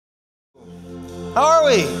How are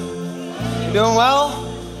we? You doing well?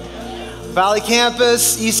 Valley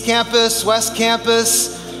Campus, East Campus, West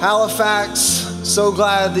Campus, Halifax. So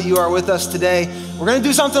glad that you are with us today. We're going to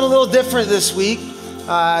do something a little different this week.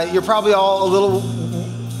 You're probably all a little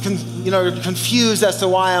confused as to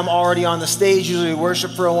why I'm already on the stage. Usually we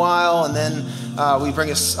worship for a while and then we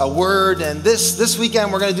bring us a word. And this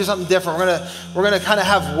weekend we're going to do something different. We're going to kind of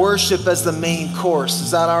have worship as the main course.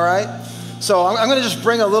 Is that all right? So I'm going to just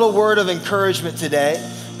bring a little word of encouragement today.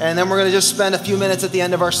 And then we're going to just spend a few minutes at the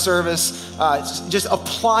end of our service just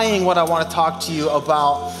applying what I want to talk to you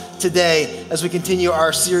about today as we continue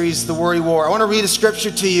our series, The Worry War. I want to read a scripture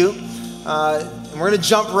to you, and we're going to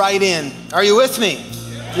jump right in. Are you with me?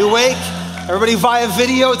 You awake? Everybody via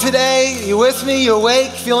video today? You with me? You awake?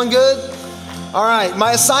 Feeling good? All right.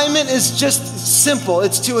 My assignment is just simple.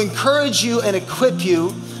 It's to encourage you and equip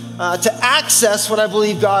you to access what I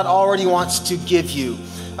believe God already wants to give you.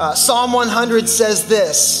 Psalm 100 says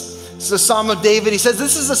this. It's the Psalm of David. He says,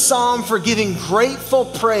 this is a psalm for giving grateful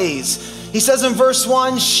praise. He says in verse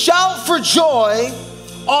 1, shout for joy,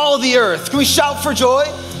 all the earth. Can we shout for joy?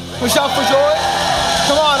 Can we shout for joy?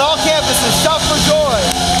 Come on, all campuses, shout for joy.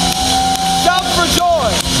 Shout for joy.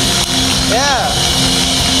 Yeah.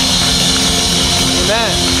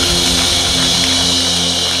 Amen.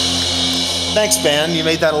 Thanks, band. You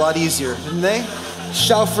made that a lot easier, didn't they?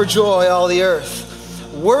 Shout for joy, all the earth.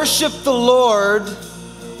 Worship the Lord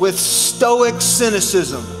with stoic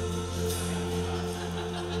cynicism.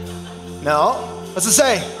 No, what's it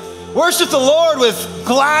say? Worship the Lord with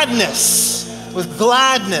gladness, with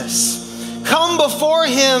gladness. Come before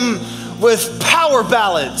him with power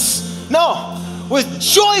ballads. No, with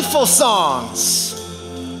joyful songs.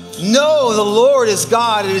 No, the Lord is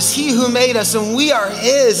God. It is he who made us and we are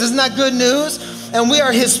his. Isn't that good news? And we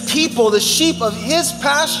are his people, the sheep of his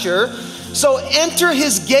pasture. So enter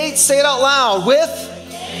his gates, say it out loud, with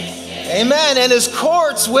amen, and his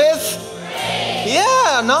courts with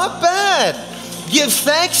yeah, not bad. Give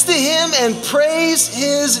thanks to him and praise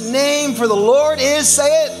his name, for the Lord is, say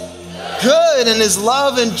it, good, and his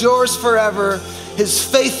love endures forever. His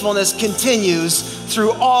faithfulness continues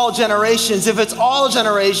through all generations. If it's all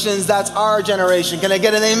generations, that's our generation. Can I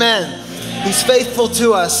get an amen? He's faithful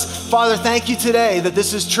to us. Father, thank you today that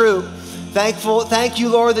this is true. Thank you,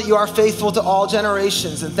 Lord, that you are faithful to all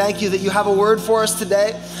generations. And thank you that you have a word for us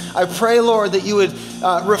today. I pray, Lord, that you would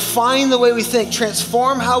refine the way we think,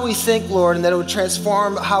 transform how we think, Lord, and that it would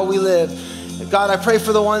transform how we live. God, I pray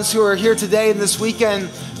for the ones who are here today and this weekend,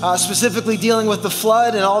 specifically dealing with the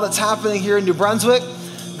flood and all that's happening here in New Brunswick.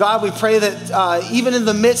 God, we pray that even in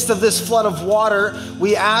the midst of this flood of water,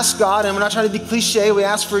 we ask, God, and we're not trying to be cliche, we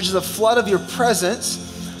ask for just a flood of your presence,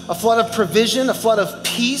 a flood of provision, a flood of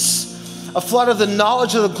peace, a flood of the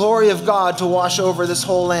knowledge of the glory of God to wash over this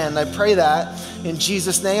whole land. I pray that in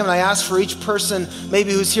Jesus' name. And I ask for each person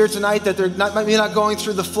maybe who's here tonight that they're maybe not going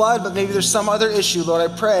through the flood, but maybe there's some other issue. Lord,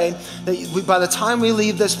 I pray that by the time we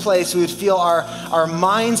leave this place, we would feel our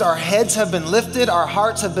minds, our heads have been lifted, our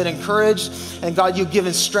hearts have been encouraged, and God, you've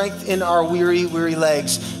given strength in our weary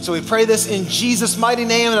legs. So we pray this in Jesus' mighty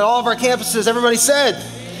name, and at all of our campuses, everybody said,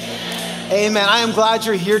 amen. I am glad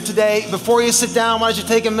you're here today. Before you sit down, why don't you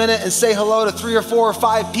take a minute and say hello to 3 or 4 or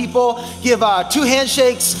 5 people. Give 2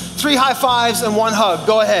 handshakes, 3 high fives, and 1 hug.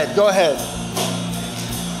 Go ahead. That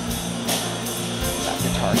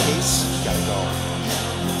guitar case, gotta go.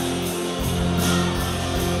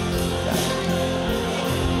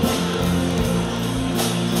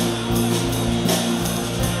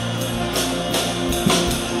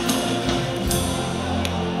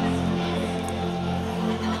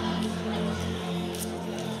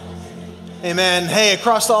 Amen. Hey,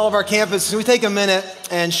 across all of our campuses, can we take a minute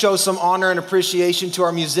and show some honor and appreciation to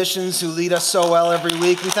our musicians who lead us so well every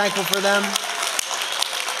week? We're thankful for them.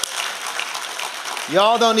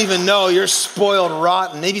 Y'all don't even know you're spoiled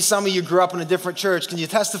rotten. Maybe some of you grew up in a different church. Can you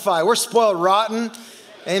testify? We're spoiled rotten.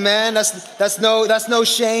 Amen. That's no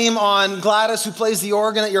shame on Gladys who plays the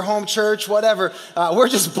organ at your home church, whatever. We're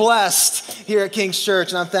just blessed here at King's Church,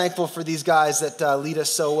 and I'm thankful for these guys that lead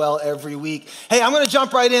us so well every week. Hey, I'm going to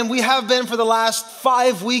jump right in. We have been for the last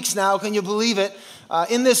 5 weeks now, can you believe it,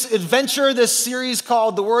 in this adventure, this series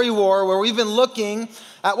called The Worry War, where we've been looking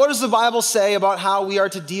at what does the Bible say about how we are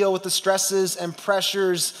to deal with the stresses and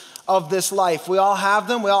pressures of this life. We all have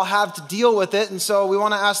them. We all have to deal with it. And so we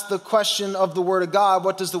want to ask the question of the Word of God.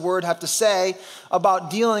 What does the Word have to say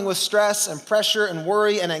about dealing with stress and pressure and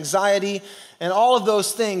worry and anxiety and all of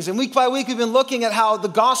those things. And week by week, we've been looking at how the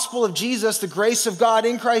gospel of Jesus, the grace of God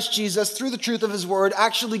in Christ Jesus, through the truth of his word,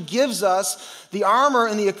 actually gives us the armor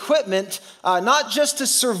and the equipment, not just to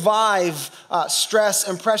survive stress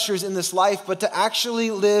and pressures in this life, but to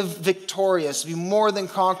actually live victorious, be more than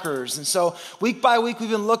conquerors. And so week by week,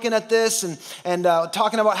 we've been looking at this and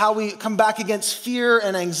talking about how we come back against fear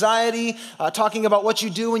and anxiety, talking about what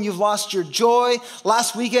you do when you've lost your joy.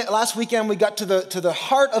 Last weekend, we got to the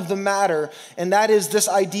heart of the matter, and that is this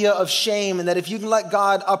idea of shame, and that if you can let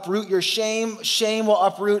God uproot your shame, shame will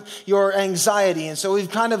uproot your anxiety. And so we've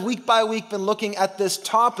kind of week by week been looking at this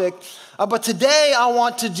topic. But today I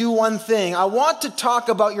want to do one thing. I want to talk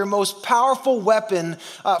about your most powerful weapon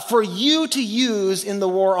for you to use in the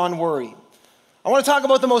war on worry. I want to talk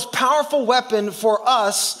about the most powerful weapon for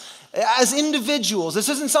us as individuals. This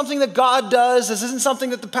isn't something that God does. This isn't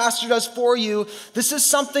something that the pastor does for you. This is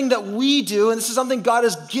something that we do, and this is something God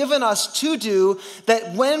has given us to do,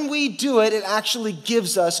 that when we do it, it actually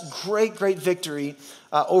gives us great, great victory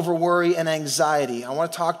over worry and anxiety. I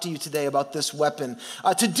want to talk to you today about this weapon.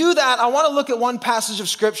 To do that, I want to look at one passage of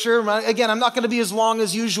Scripture. Again, I'm not going to be as long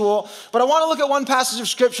as usual, but I want to look at one passage of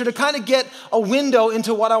Scripture to kind of get a window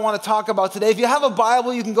into what I want to talk about today. If you have a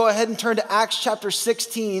Bible, you can go ahead and turn to Acts chapter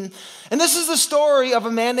 16. And this is the story of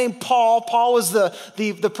a man named Paul. Paul was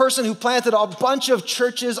the person who planted a bunch of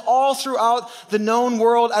churches all throughout the known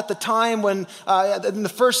world at the time when, in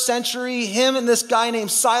the first century, him and this guy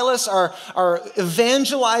named Silas are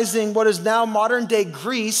evangelizing what is now modern day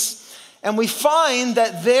Greece. And we find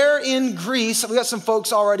that there in Greece, we got some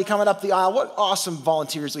folks already coming up the aisle. What awesome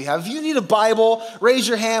volunteers we have. If you need a Bible, raise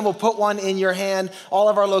your hand. We'll put one in your hand. All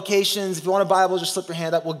of our locations. If you want a Bible, just slip your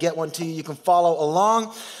hand up. We'll get one to you. You can follow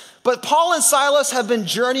along. But Paul and Silas have been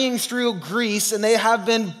journeying through Greece, and they have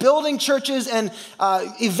been building churches and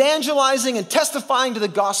evangelizing and testifying to the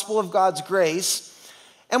gospel of God's grace.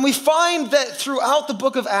 And we find that throughout the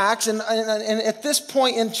book of Acts, and at this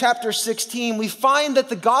point in chapter 16, we find that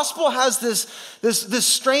the gospel has this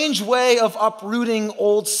strange way of uprooting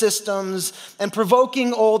old systems and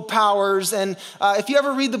provoking old powers. And if you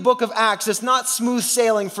ever read the book of Acts, it's not smooth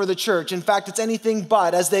sailing for the church. In fact, it's anything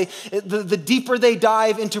but. As the deeper they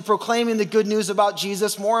dive into proclaiming the good news about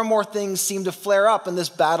Jesus, more and more things seem to flare up, and this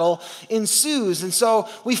battle ensues. And so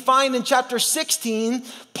we find in chapter 16,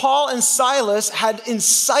 Paul and Silas had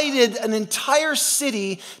incited an entire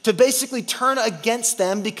city to basically turn against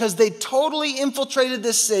them because they totally infiltrated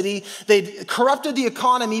this city. They corrupted the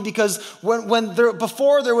economy because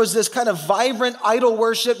before there was this kind of vibrant idol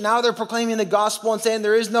worship. Now they're proclaiming the gospel and saying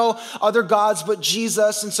there is no other gods but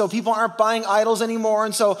Jesus. And so people aren't buying idols anymore.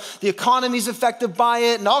 And so the economy is affected by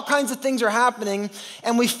it, and all kinds of things are happening.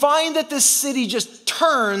 And we find that this city just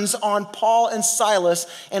turns on Paul and Silas,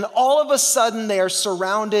 and all of a sudden they are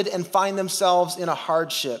surrounded and find themselves in a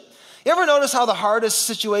hardship. You ever notice how the hardest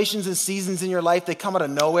situations and seasons in your life, they come out of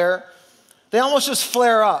nowhere? They almost just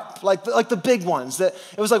flare up, like the big ones. That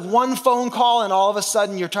it was like one phone call, and all of a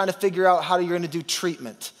sudden you're trying to figure out how you're going to do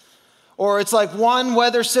treatment. Or it's like one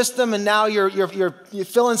weather system, and now you're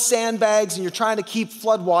filling sandbags and you're trying to keep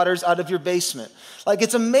floodwaters out of your basement. Like,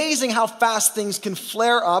 it's amazing how fast things can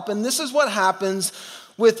flare up, and this is what happens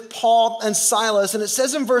with Paul and Silas. And it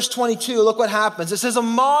says in verse 22, look what happens. It says, a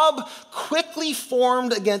mob quickly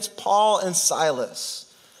formed against Paul and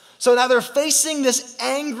Silas. So now they're facing this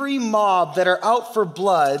angry mob that are out for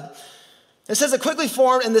blood. It says it quickly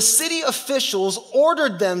formed, and the city officials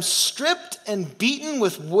ordered them stripped and beaten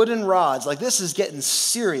with wooden rods. Like, this is getting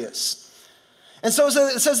serious. And so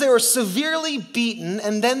it says they were severely beaten,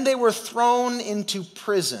 and then they were thrown into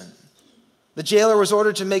prison. The jailer was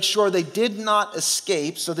ordered to make sure they did not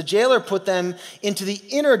escape. So the jailer put them into the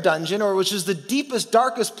inner dungeon, or which is the deepest,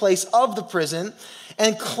 darkest place of the prison,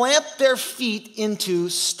 and clamped their feet into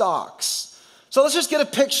stocks. So let's just get a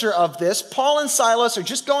picture of this. Paul and Silas are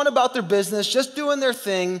just going about their business, just doing their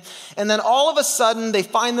thing. And then all of a sudden, they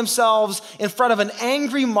find themselves in front of an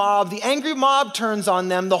angry mob. The angry mob turns on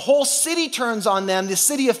them. The whole city turns on them. The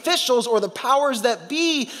city officials or the powers that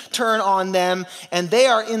be turn on them. And they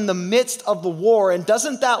are in the midst of the war. And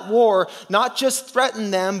doesn't that war not just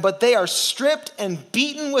threaten them, but they are stripped and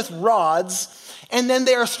beaten with rods. And then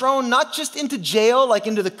they are thrown not just into jail, like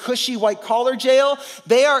into the cushy white collar jail.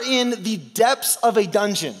 They are in the depths of a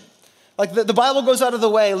dungeon. Like the Bible goes out of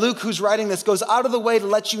the way, Luke, who's writing this, goes out of the way to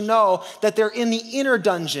let you know that they're in the inner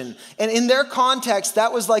dungeon. And in their context,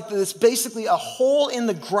 that was like this, basically a hole in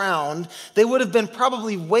the ground. They would have been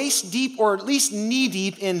probably waist deep or at least knee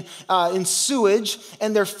deep in sewage,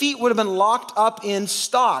 and their feet would have been locked up in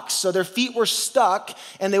stocks. So their feet were stuck,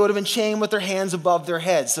 and they would have been chained with their hands above their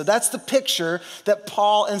heads. So that's the picture that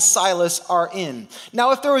Paul and Silas are in.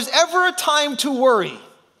 Now, if there was ever a time to worry,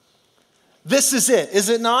 this is it, is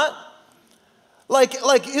it not?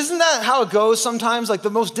 Like, isn't that how it goes sometimes? Like the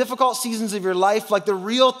most difficult seasons of your life, like the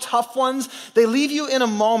real tough ones, they leave you in a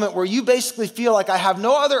moment where you basically feel like I have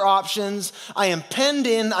no other options. I am penned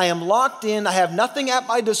in, I am locked in, I have nothing at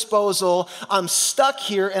my disposal. I'm stuck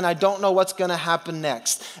here and I don't know what's gonna happen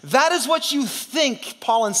next. That is what you think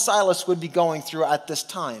Paul and Silas would be going through at this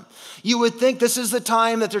time. You would think this is the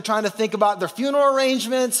time that they're trying to think about their funeral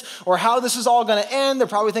arrangements or how this is all gonna end. They're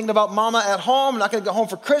probably thinking about mama at home, not gonna go home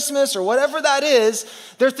for Christmas or whatever that is.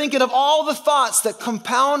 They're thinking of all the thoughts that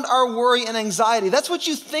compound our worry and anxiety. That's what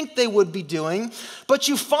you think they would be doing, but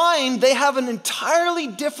you find they have an entirely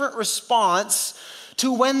different response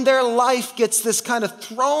to when their life gets this kind of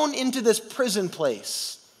thrown into this prison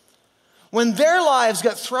place. When their lives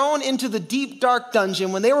got thrown into the deep, dark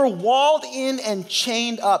dungeon, when they were walled in and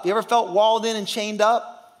chained up. You ever felt walled in and chained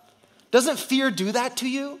up? Doesn't fear do that to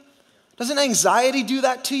you? Doesn't anxiety do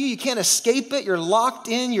that to you? You can't escape it. You're locked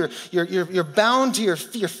in. You're bound to your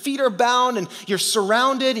feet are bound and you're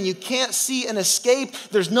surrounded and you can't see an escape.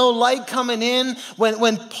 There's no light coming in.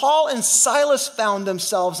 When Paul and Silas found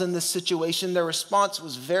themselves in this situation, their response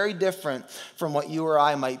was very different from what you or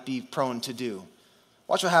I might be prone to do.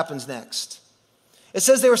 Watch what happens next. It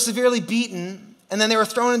says they were severely beaten and then they were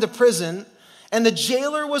thrown into prison, and the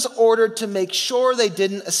jailer was ordered to make sure they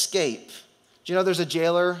didn't escape. Do you know there's a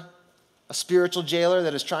jailer? A spiritual jailer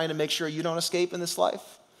that is trying to make sure you don't escape in this life?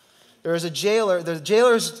 There is a jailer. The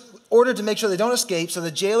jailer's ordered to make sure they don't escape, so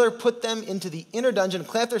the jailer put them into the inner dungeon,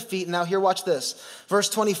 clamped their feet, and now here, watch this. Verse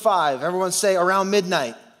 25, everyone say, around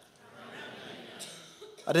midnight.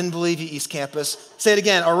 I didn't believe you, East Campus. Say it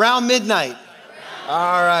again, around midnight.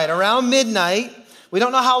 All right, around midnight. We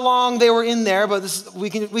don't know how long they were in there, but we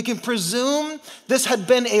can presume this had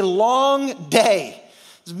been a long day.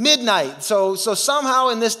 It's midnight, so somehow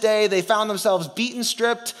in this day they found themselves beaten,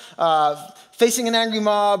 stripped, facing an angry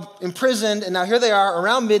mob, imprisoned, and now here they are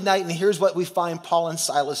around midnight, and here's what we find Paul and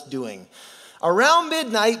Silas doing. Around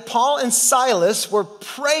midnight, Paul and Silas were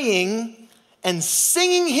praying and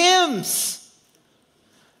singing hymns.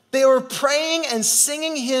 They were praying and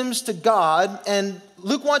singing hymns to God, and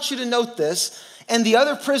Luke wants you to note this, and the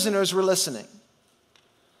other prisoners were listening.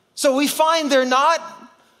 So we find they're not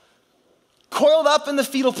coiled up in the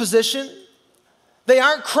fetal position. They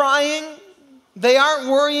aren't crying. They aren't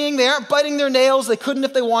worrying. They aren't biting their nails. They couldn't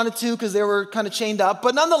if they wanted to because they were kind of chained up.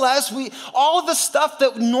 But nonetheless, all of the stuff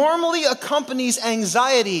that normally accompanies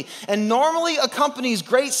anxiety and normally accompanies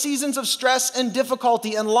great seasons of stress and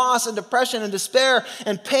difficulty and loss and depression and despair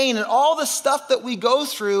and pain and all the stuff that we go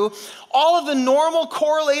through, all of the normal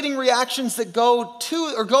correlating reactions that go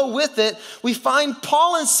to or go with it, we find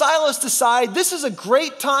Paul and Silas decide this is a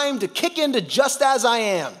great time to kick into Just As I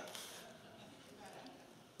Am.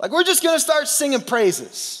 Like, we're just going to start singing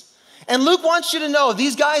praises. And Luke wants you to know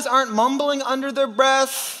these guys aren't mumbling under their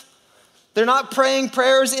breath. They're not praying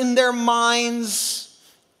prayers in their minds.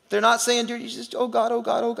 They're not saying, dear Jesus, oh God, oh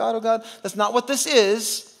God, oh God, oh God. That's not what this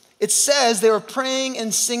is. It says they were praying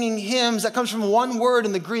and singing hymns. That comes from one word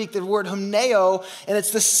in the Greek, the word hymneo, and it's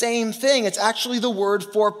the same thing. It's actually the word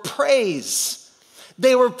for praise.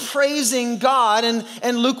 They were praising God,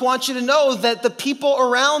 and Luke wants you to know that the people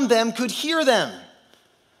around them could hear them.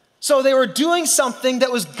 So they were doing something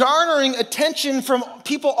that was garnering attention from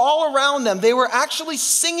people all around them. They were actually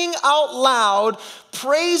singing out loud,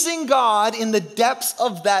 praising God in the depths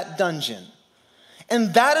of that dungeon.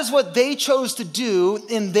 And that is what they chose to do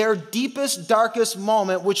in their deepest, darkest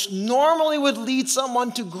moment, which normally would lead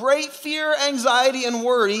someone to great fear, anxiety, and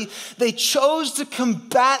worry. They chose to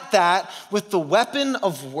combat that with the weapon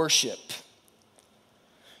of worship.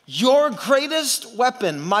 Your greatest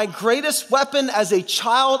weapon, my greatest weapon as a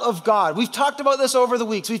child of God. We've talked about this over the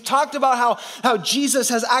weeks. We've talked about how Jesus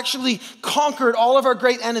has actually conquered all of our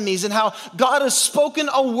great enemies and how God has spoken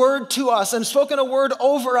a word to us and spoken a word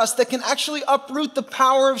over us that can actually uproot the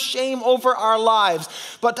power of shame over our lives.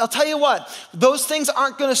 But I'll tell you what, those things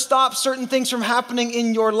aren't going to stop certain things from happening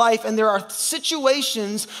in your life. And there are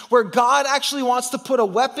situations where God actually wants to put a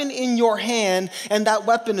weapon in your hand, and that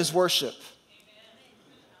weapon is worship.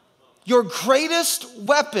 Your greatest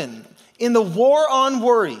weapon in the war on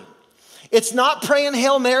worry It's not praying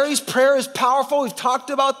Hail Marys. Prayer is powerful. We've talked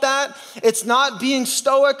about that. It's not being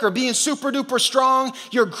stoic or being super duper strong.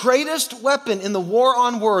 Your greatest weapon in the war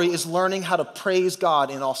on worry is learning how to praise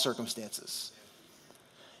God in all circumstances.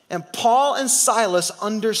 And Paul and Silas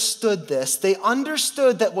understood this. They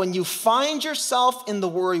understood that when you find yourself in the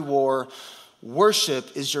worry war,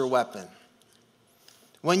 worship is your weapon.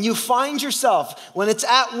 When you find yourself, when it's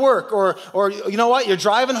at work or you know what, you're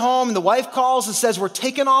driving home and the wife calls and says, we're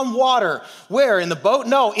taking on water. Where? In the boat?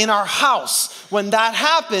 No, in our house. When that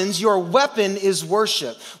happens, your weapon is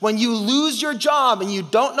worship. When you lose your job and you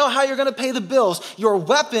don't know how you're going to pay the bills, your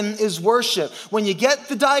weapon is worship. When you get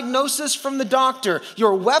the diagnosis from the doctor,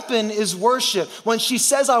 your weapon is worship. When she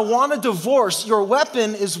says, I want a divorce, your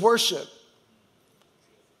weapon is worship.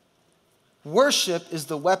 Worship is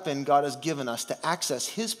the weapon God has given us to access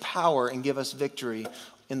his power and give us victory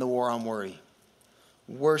in the war on worry.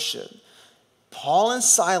 Worship. Paul and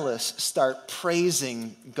Silas start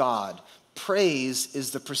praising God. Praise is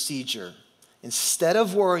the procedure. Instead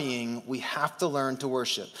of worrying, we have to learn to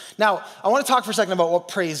worship. Now, I want to talk for a second about what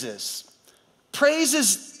praise is.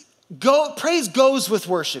 Praise goes with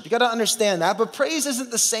worship. You got to understand that, but praise isn't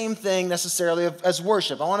the same thing necessarily as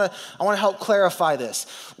worship. I want to help clarify this.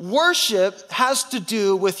 Worship has to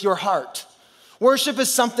do with your heart. Worship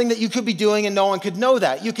is something that you could be doing and no one could know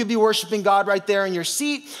that. You could be worshiping God right there in your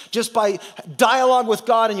seat just by dialogue with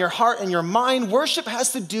God in your heart and your mind. Worship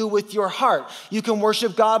has to do with your heart. You can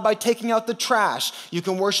worship God by taking out the trash. You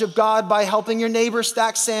can worship God by helping your neighbor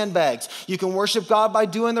stack sandbags. You can worship God by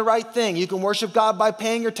doing the right thing. You can worship God by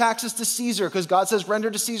paying your taxes to Caesar because God says render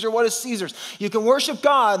to Caesar what is Caesar's. You can worship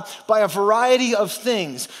God by a variety of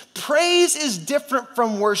things. Praise is different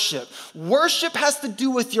from worship. Worship has to do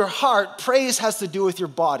with your heart. Praise has to do with your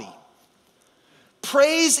body.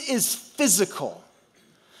 Praise is physical.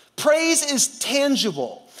 Praise is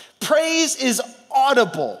tangible. Praise is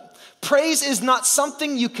audible. Praise is not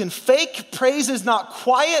something you can fake. Praise is not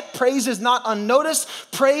quiet. Praise is not unnoticed.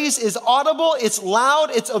 Praise is audible. It's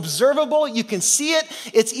loud. It's observable. You can see it.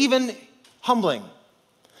 It's even humbling.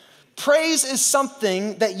 Praise is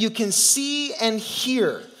something that you can see and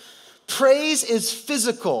hear. Praise is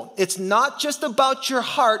physical. It's not just about your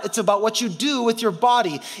heart. It's about what you do with your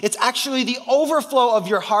body. It's actually the overflow of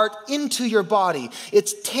your heart into your body.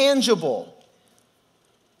 It's tangible.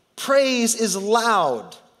 Praise is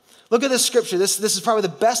loud. Look at this scripture. This is probably the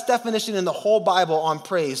best definition in the whole Bible on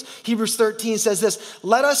praise. Hebrews 13 says this,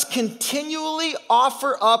 let us continually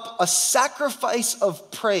offer up a sacrifice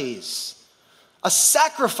of praise. A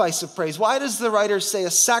sacrifice of praise. Why does the writer say a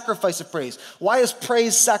sacrifice of praise? Why is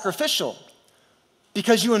praise sacrificial?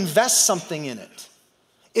 Because you invest something in it.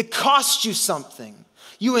 It costs you something.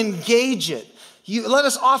 You engage it. Let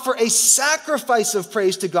us offer a sacrifice of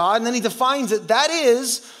praise to God. And then he defines it. That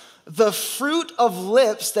is the fruit of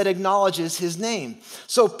lips that acknowledges his name.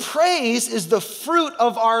 So praise is the fruit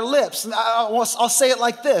of our lips. I'll say it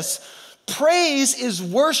like this. Praise is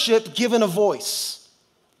worship given a voice.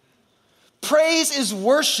 Praise is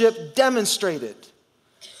worship demonstrated.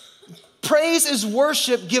 Praise is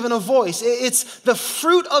worship given a voice. It's the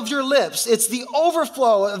fruit of your lips. It's the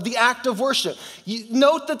overflow of the act of worship. You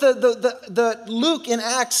note that the Luke in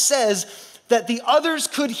Acts says that the others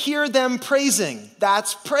could hear them praising.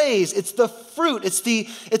 That's praise. It's the fruit. It's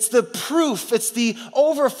the proof. It's the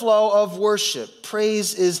overflow of worship.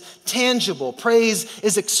 Praise is tangible. Praise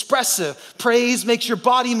is expressive. Praise makes your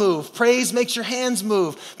body move. Praise makes your hands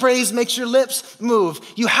move. Praise makes your lips move.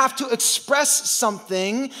 You have to express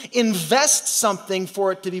something, invest something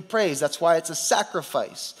for it to be praised. That's why it's a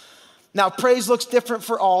sacrifice. Now, praise looks different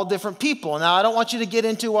for all different people. Now, I don't want you to get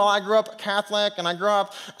into, well, I grew up Catholic and I grew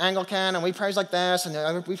up Anglican and we praise like this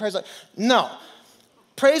and we praise like... No.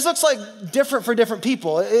 Praise looks like different for different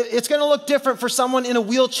people. It's going to look different for someone in a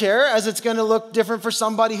wheelchair as it's going to look different for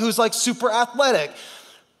somebody who's like super athletic.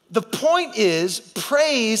 The point is,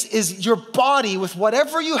 praise is your body with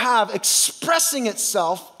whatever you have expressing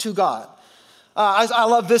itself to God. I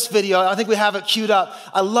love this video. I think we have it queued up.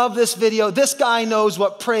 I love this video. This guy knows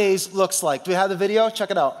what praise looks like. Do we have the video? Check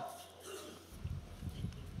it out.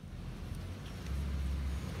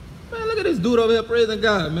 Man, look at this dude over here praising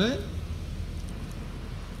God, man.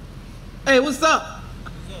 Hey, what's up?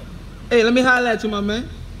 What's up? Hey, let me holler at you, my man.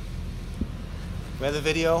 We have the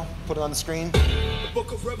video. Put it on the screen. The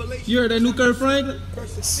book of Revelation. You heard that new Kirk Franklin?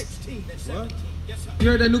 Verses 16 and 17. Yes, sir. You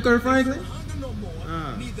heard that new Kirk Franklin? No more,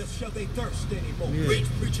 neither shall they thirst anymore. Yeah.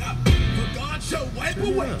 Preach out. For God shall wipe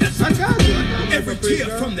away. Yes, I got you. every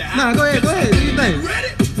tear from the eye. Nah, go ahead. Do you think? Ready?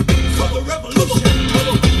 For the revolution.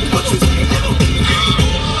 What you say?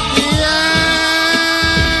 Yeah!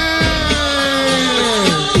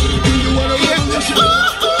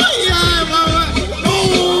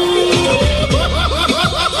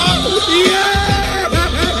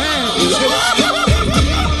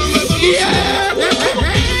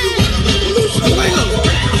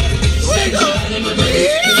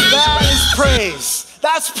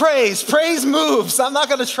 That's praise. Praise moves. I'm not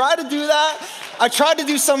going to try to do that. I tried to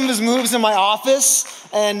do some of his moves in my office,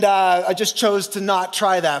 and I just chose to not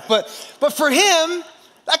try that. But for him,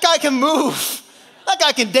 that guy can move. That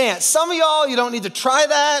guy can dance. Some of y'all, you don't need to try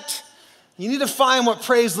that. You need to find what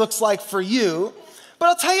praise looks like for you. But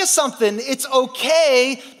I'll tell you something. It's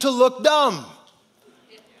okay to look dumb.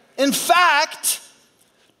 In fact,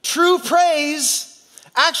 true praise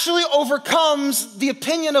actually overcomes the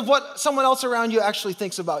opinion of what someone else around you actually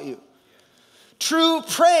thinks about you. True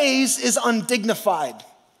praise is undignified.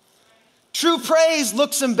 True praise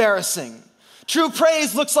looks embarrassing. True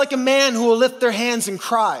praise looks like a man who will lift their hands and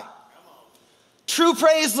cry. True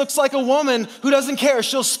praise looks like a woman who doesn't care.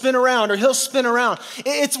 She'll spin around or he'll spin around.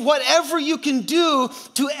 It's whatever you can do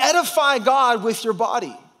to edify God with your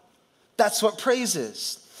body. That's what praise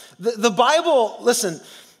is. The Bible, listen,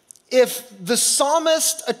 if the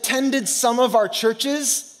psalmist attended some of our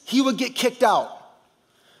churches, he would get kicked out.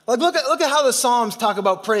 Like look at how the Psalms talk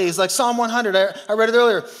about praise. Like Psalm 100, I read it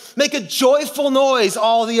earlier. Make a joyful noise,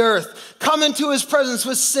 all the earth. Come into his presence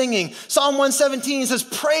with singing. Psalm 117 says,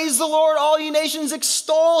 praise the Lord, all you nations,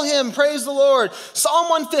 extol him. Praise the Lord. Psalm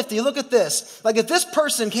 150, look at this. Like if this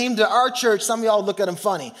person came to our church, some of y'all look at him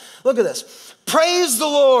funny. Look at this. Praise the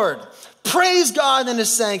Lord. Praise God in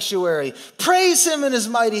his sanctuary. Praise him in his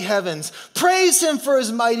mighty heavens. Praise him for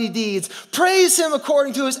his mighty deeds. Praise him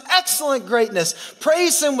according to his excellent greatness.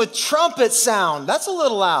 Praise him with trumpet sound. That's a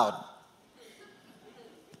little loud.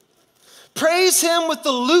 Praise him with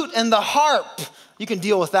the lute and the harp. You can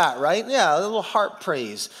deal with that, right? Yeah, a little harp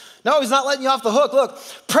praise. No, he's not letting you off the hook. Look,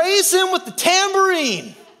 praise him with the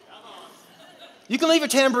tambourine. You can leave your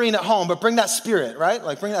tambourine at home, but bring that spirit, right?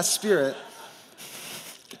 Like bring that spirit.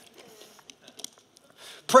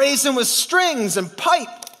 Praise him with strings and pipe.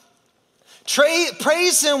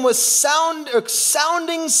 Praise him with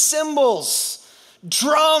sounding cymbals,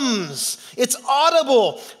 drums. It's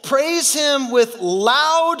audible. Praise him with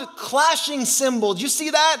loud clashing cymbals. You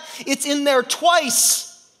see that? It's in there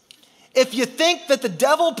twice. If you think that the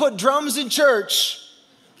devil put drums in church,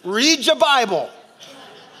 read your Bible.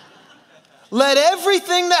 Let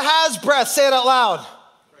everything that has breath, say it out loud.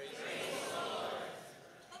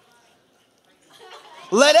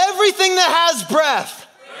 Let everything that has breath.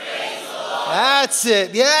 That's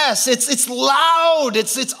it. Yes, it's loud.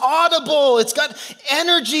 It's audible. It's got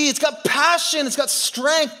energy. It's got passion. It's got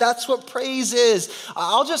strength. That's what praise is.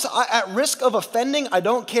 At risk of offending, I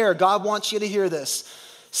don't care. God wants you to hear this.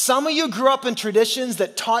 Some of you grew up in traditions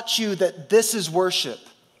that taught you that this is worship.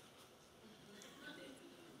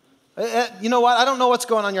 You know what? I don't know what's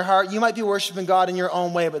going on in your heart. You might be worshiping God in your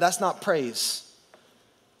own way, but that's not praise.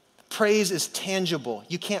 Praise is tangible.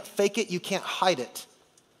 You can't fake it. You can't hide it.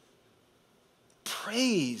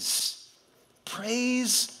 Praise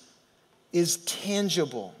is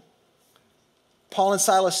tangible. Paul and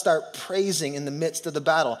Silas start praising in the midst of the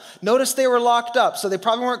battle. Notice they were locked up, so they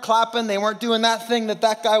probably weren't clapping. They weren't doing that thing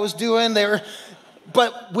that guy was doing.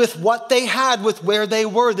 But with what they had, with where they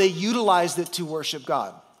were, they utilized it to worship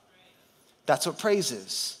God. That's what praise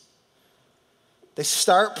is. They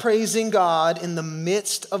start praising God in the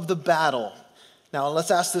midst of the battle. Now,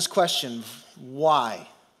 let's ask this question. Why?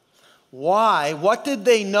 Why? What did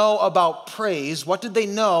they know about praise? What did they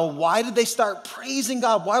know? Why did they start praising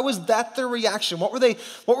God? Why was that their reaction? What were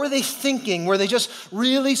they thinking? Were they just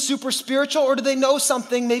really super spiritual, or did they know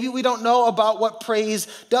something maybe we don't know about what praise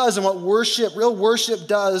does and what real worship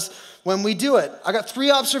does when we do it? I got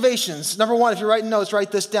 3 observations. Number 1, if you're writing notes,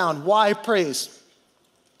 write this down. Why praise?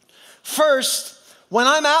 First, when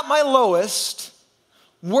I'm at my lowest,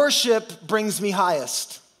 worship brings me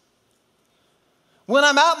highest. When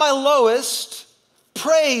I'm at my lowest,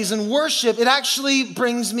 praise and worship, it actually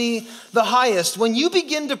brings me the highest. When you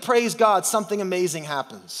begin to praise God, something amazing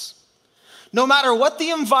happens. No matter what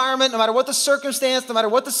the environment, no matter what the circumstance, no matter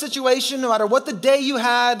what the situation, no matter what the day you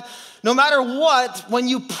had, no matter what, when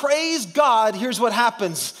you praise God, here's what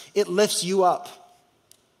happens. It lifts you up.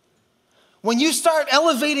 When you start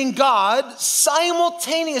elevating God,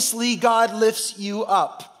 simultaneously God lifts you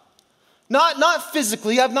up. Not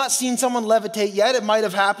physically. I've not seen someone levitate yet. It might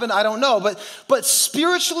have happened. I don't know. But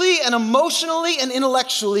spiritually and emotionally and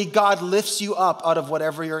intellectually, God lifts you up out of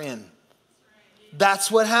whatever you're in.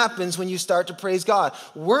 That's what happens when you start to praise God.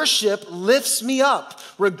 Worship lifts me up,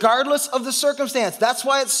 regardless of the circumstance. That's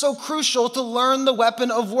why it's so crucial to learn the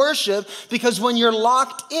weapon of worship, because when you're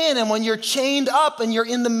locked in and when you're chained up and you're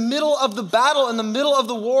in the middle of the battle, in the middle of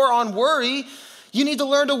the war on worry, you need to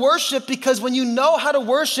learn to worship, because when you know how to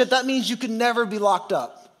worship, that means you can never be locked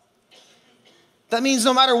up. That means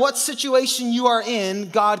no matter what situation you are in,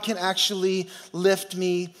 God can actually lift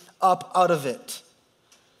me up out of it.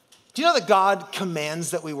 Do you know that God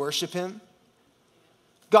commands that we worship him?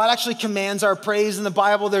 God actually commands our praise in the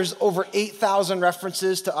Bible. There's over 8,000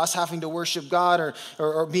 references to us having to worship God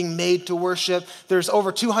or being made to worship. There's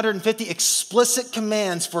over 250 explicit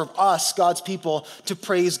commands for us, God's people, to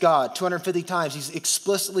praise God. 250 times he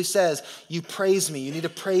explicitly says, you praise me, you need to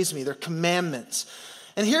praise me. They're commandments.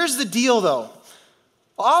 And here's the deal though.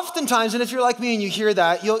 Oftentimes, and if you're like me and you hear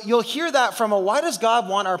that, you'll hear that from why does God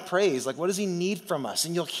want our praise? Like, what does he need from us?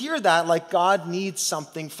 And you'll hear that like God needs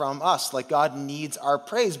something from us, like God needs our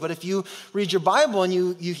praise. But if you read your Bible and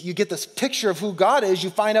you get this picture of who God is,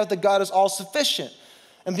 you find out that God is all-sufficient.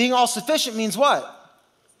 And being all-sufficient means what?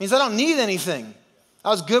 It means I don't need anything. I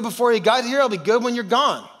was good before you got here, I'll be good when you're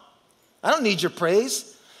gone. I don't need your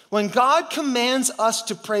praise. When God commands us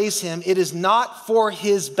to praise him, it is not for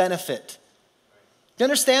his benefit. You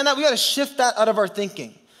understand that? We got to shift that out of our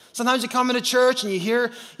thinking. Sometimes you come into church and you hear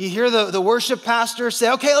the worship pastor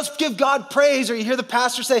say, okay, let's give God praise. Or you hear the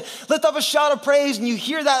pastor say, lift up a shout of praise. And you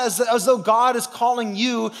hear that as though God is calling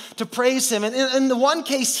you to praise him. And in the one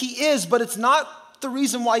case he is, but it's not the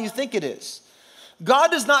reason why you think it is. God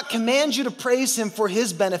does not command you to praise him for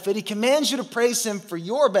his benefit. He commands you to praise him for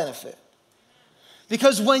your benefit.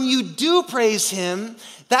 Because when you do praise him,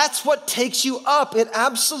 that's what takes you up. It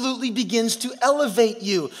absolutely begins to elevate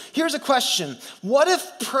you. Here's a question. What if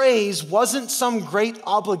praise wasn't some great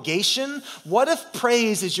obligation? What if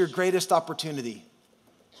praise is your greatest opportunity?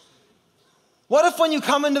 What if when you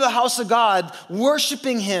come into the house of God,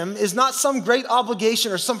 worshiping him is not some great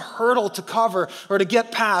obligation or some hurdle to cover or to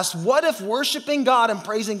get past? What if worshiping God and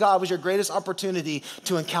praising God was your greatest opportunity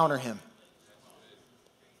to encounter him?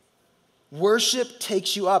 Worship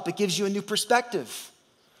takes you up. It gives you a new perspective.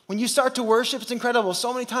 When you start to worship, it's incredible.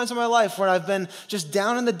 So many times in my life when I've been just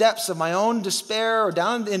down in the depths of my own despair or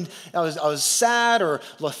I was sad or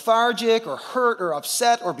lethargic or hurt or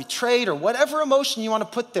upset or betrayed or whatever emotion you want to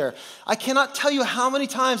put there. I cannot tell you how many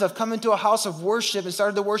times I've come into a house of worship and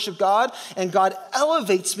started to worship God, and God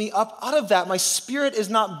elevates me up out of that. My spirit is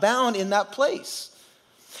not bound in that place.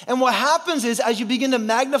 And what happens is as you begin to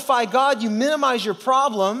magnify God, you minimize your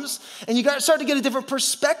problems and you start to get a different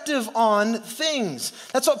perspective on things.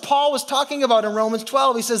 That's what Paul was talking about in Romans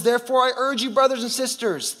 12. He says, therefore I urge you, brothers and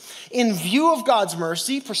sisters, in view of God's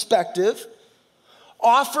mercy, perspective,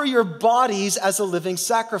 offer your bodies as a living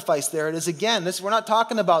sacrifice. There it is again. We're not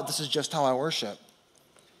talking about this is just how I worship.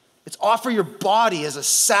 It's offer your body as a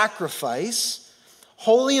sacrifice,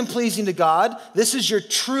 holy and pleasing to God. This is your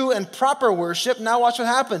true and proper worship. Now watch what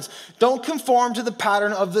happens. Don't conform to the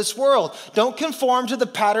pattern of this world. Don't conform to the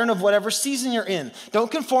pattern of whatever season you're in. Don't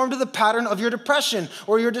conform to the pattern of your depression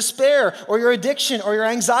or your despair or your addiction or your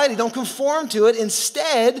anxiety. Don't conform to it.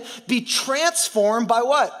 Instead, be transformed by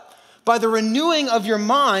what? By the renewing of your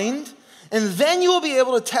mind, and then you will be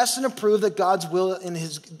able to test and approve that God's will and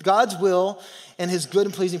his good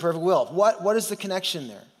and pleasing perfect will. What is the connection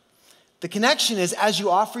there? The connection is as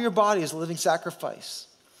you offer your body as a living sacrifice,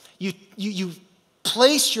 you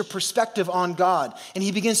place your perspective on God, and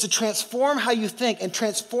he begins to transform how you think and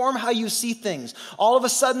transform how you see things. All of a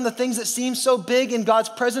sudden, the things that seem so big in God's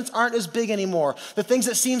presence aren't as big anymore. The things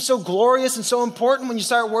that seem so glorious and so important when you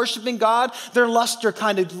start worshiping God, their luster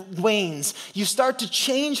kind of wanes. You start to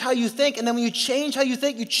change how you think, and then when you change how you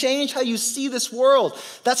think, you change how you see this world.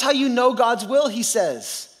 That's how you know God's will, he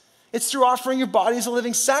says. It's through offering your body as a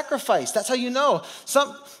living sacrifice. That's how you know.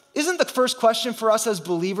 Isn't the first question for us as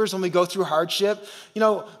believers when we go through hardship,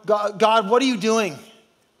 God, what are you doing?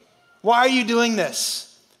 Why are you doing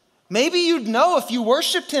this? Maybe you'd know if you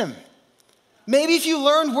worshiped him. Maybe if you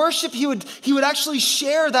learned worship, he would actually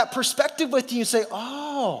share that perspective with you and say,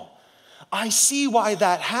 oh, I see why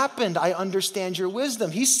that happened. I understand your wisdom.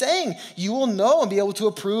 He's saying you will know and be able to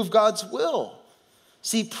approve God's will.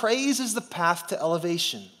 See, praise is the path to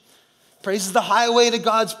elevation. Praise is the highway to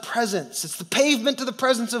God's presence. It's the pavement to the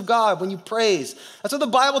presence of God when you praise. That's what the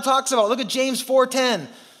Bible talks about. Look at James 4:10.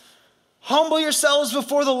 Humble yourselves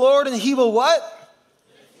before the Lord and he will what?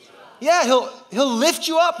 Yeah, he'll lift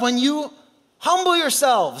you up when you humble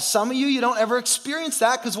yourselves. Some of you don't ever experience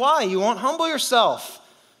that because why? You won't humble yourself.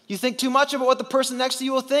 You think too much about what the person next to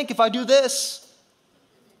you will think if I do this.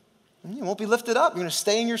 You won't be lifted up. You're going to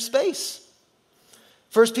stay in your space.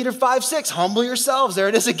 1 Peter 5:6, humble yourselves. There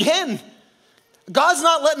it is again. God's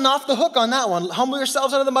not letting off the hook on that one. Humble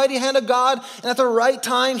yourselves under the mighty hand of God, and at the right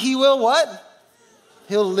time, he will what?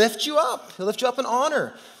 He'll lift you up. He'll lift you up in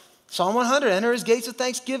honor. Psalm 100, enter his gates with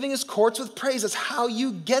thanksgiving, his courts with praise. That's how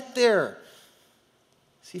you get there.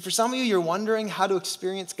 See, for some of you, you're wondering how to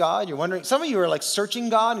experience God. Some of you are like searching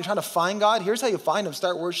God, and you're trying to find God. Here's how you find him.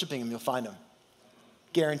 Start worshiping him, you'll find him.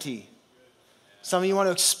 Guarantee. Some of you want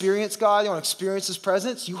to experience God, you want to experience his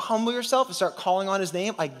presence. You humble yourself and start calling on his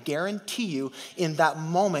name. I guarantee you, in that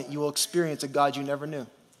moment, you will experience a God you never knew.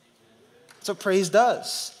 That's what praise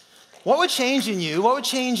does. What would change in you? What would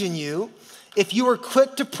change in you if you were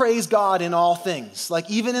quick to praise God in all things? Like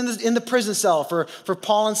even in the prison cell for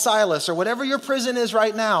Paul and Silas, or whatever your prison is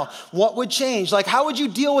right now, what would change? Like how would you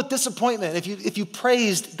deal with disappointment if you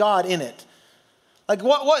praised God in it? Like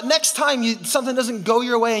what next time something doesn't go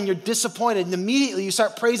your way and you're disappointed, and immediately you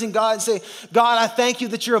start praising God and say, God, I thank you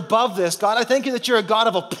that you're above this. God, I thank you that you're a God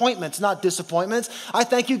of appointments, not disappointments. I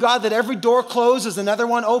thank you, God, that every door closes, another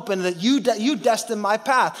one open, that you destine my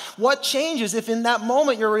path. What changes if in that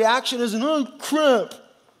moment your reaction is, oh, crap?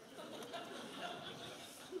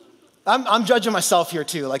 I'm judging myself here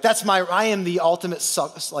too. Like I am the ultimate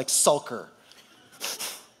sulker,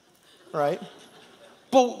 right?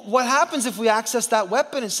 But what happens if we access that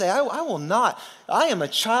weapon and say, I will not. I am a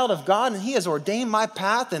child of God and he has ordained my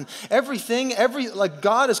path and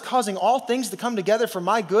God is causing all things to come together for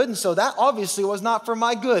my good. And so that obviously was not for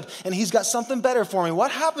my good. And he's got something better for me.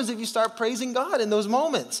 What happens if you start praising God in those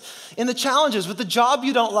moments? In the challenges, with the job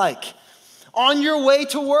you don't like, on your way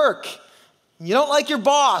to work, you don't like your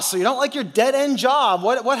boss, or you don't like your dead-end job.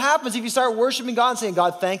 What happens if you start worshiping God and saying,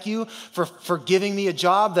 God, thank you for giving me a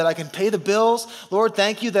job that I can pay the bills. Lord,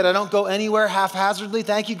 thank you that I don't go anywhere haphazardly.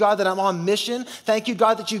 Thank you, God, that I'm on mission. Thank you,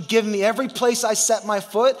 God, that you've given me every place I set my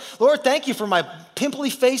foot. Lord, thank you for my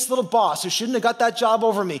pimply-faced little boss who shouldn't have got that job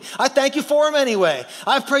over me. I thank you for him anyway.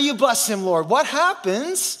 I pray you bless him, Lord. What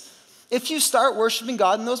happens if you start worshiping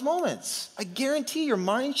God in those moments? I guarantee your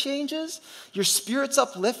mind changes, your spirit's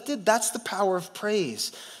uplifted. That's the power of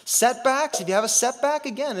praise. Setbacks, if you have a setback,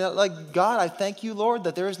 again, like, God, I thank you, Lord,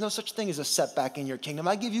 that there is no such thing as a setback in your kingdom.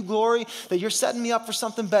 I give you glory that you're setting me up for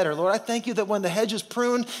something better. Lord, I thank you that when the hedge is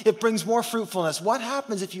pruned, it brings more fruitfulness. What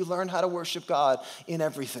happens if you learn how to worship God in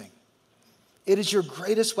everything? It is your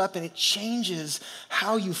greatest weapon. It changes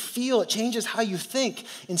how you feel. It changes how you think.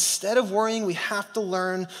 Instead of worrying, we have to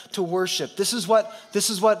learn to worship. This is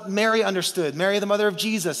what Mary understood. Mary, the mother of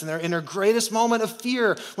Jesus, in her greatest moment of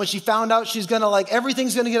fear, when she found out she's gonna,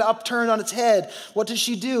 everything's gonna get upturned on its head. What does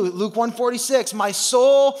she do? Luke 1:46, my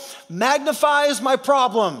soul magnifies my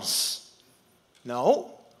problems.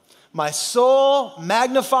 No, my soul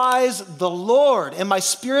magnifies the Lord, and my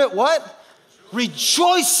spirit, what?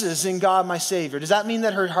 Rejoices in God, my Savior. Does that mean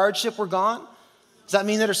that her hardship were gone? Does that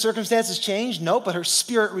mean that her circumstances changed? No, but her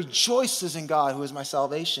spirit rejoices in God, who is my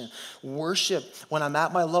salvation. Worship, when I'm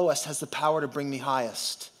at my lowest, has the power to bring me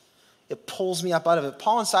highest. It pulls me up out of it.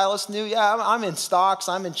 Paul and Silas knew, I'm in stocks,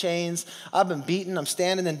 I'm in chains, I've been beaten, I'm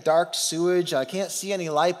standing in dark sewage, I can't see any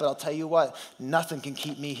light, but I'll tell you what, nothing can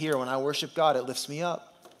keep me here. When I worship God, it lifts me up.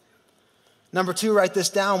 Number 2, write this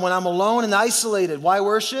down. When I'm alone and isolated, why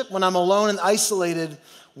worship? When I'm alone and isolated,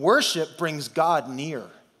 worship brings God near.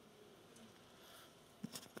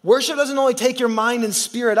 Worship doesn't only take your mind and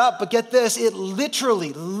spirit up, but get this, it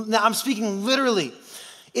literally, now I'm speaking literally,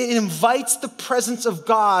 it invites the presence of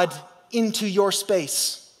God into your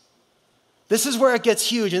space. This is where it gets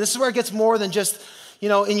huge, and this is where it gets more than just,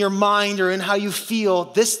 in your mind or in how you feel.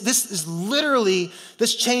 This is literally,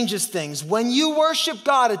 this changes things. When you worship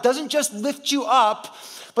God, it doesn't just lift you up,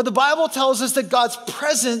 but the Bible tells us that God's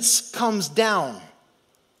presence comes down.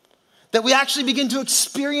 That we actually begin to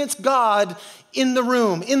experience God in the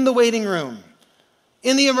room, in the waiting room,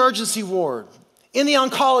 in the emergency ward, in the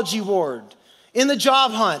oncology ward, in the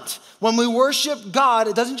job hunt. When we worship God,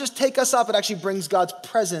 it doesn't just take us up, it actually brings God's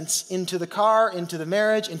presence into the car, into the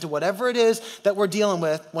marriage, into whatever it is that we're dealing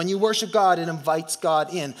with. When you worship God, it invites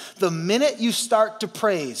God in. The minute you start to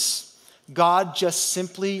praise, God just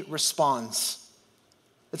simply responds.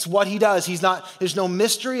 It's what he does. There's no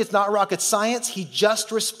mystery, it's not rocket science. He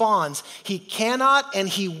just responds. He cannot and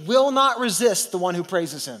he will not resist the one who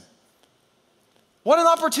praises him. What an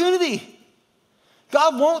opportunity.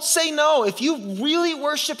 God won't say no. If you really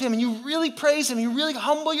worship him and you really praise him, you really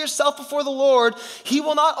humble yourself before the Lord, he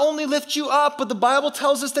will not only lift you up, but the Bible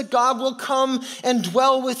tells us that God will come and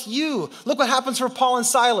dwell with you. Look what happens for Paul and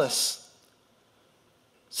Silas.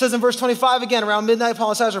 It says in verse 25 again, around midnight,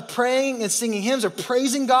 Paul and Silas are praying and singing hymns, or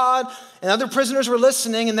praising God, and other prisoners were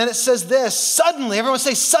listening, and then it says this, suddenly, everyone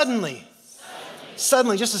say suddenly.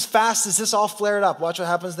 Suddenly, just as fast as this all flared up, watch what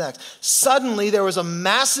happens next. Suddenly, there was a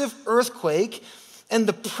massive earthquake, and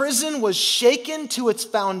the prison was shaken to its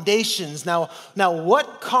foundations. Now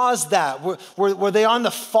what caused that? Were they on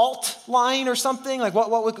the fault line or something? Like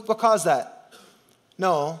what caused that?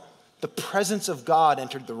 No, the presence of God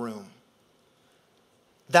entered the room.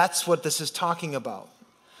 That's what this is talking about.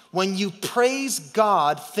 When you praise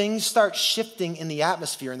God, things start shifting in the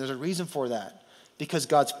atmosphere, and there's a reason for that. because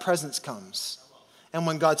God's presence comes. And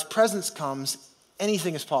when God's presence comes,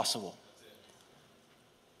 anything is possible.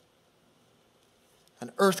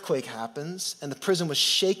 An earthquake happens, and the prison was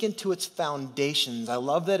shaken to its foundations. I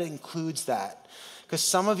love that it includes that, because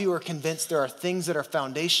some of you are convinced there are things that are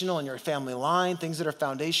foundational in your family line, things that are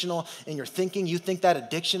foundational in your thinking. You think that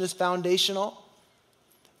addiction is foundational.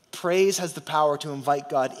 Praise has the power to invite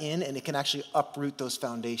God in, and it can actually uproot those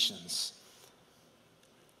foundations.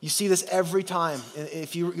 You see this every time.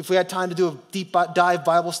 If we had time to do a deep dive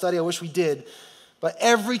Bible study, I wish we did. But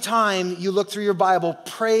every time you look through your Bible,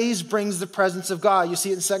 praise brings the presence of God. You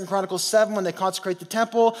see it in 2 Chronicles 7 when they consecrate the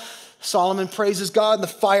temple. Solomon praises God and the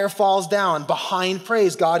fire falls down. Behind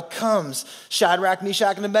praise, God comes. Shadrach,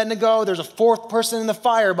 Meshach, and Abednego, there's a fourth person in the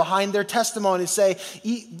fire behind their testimony to say,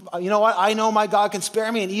 you know what, I know my God can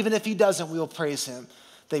spare me, and even if he doesn't, we will praise him.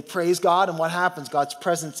 They praise God, and what happens? God's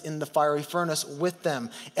presence in the fiery furnace with them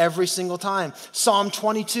every single time. Psalm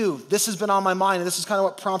 22, this has been on my mind, and this is kind of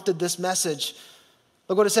what prompted this message.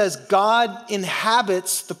 Look what it says, God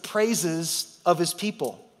inhabits the praises of his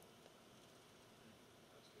people.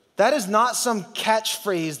 That is not some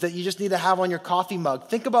catchphrase that you just need to have on your coffee mug.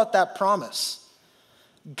 Think about that promise.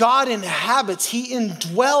 God inhabits, he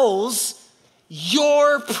indwells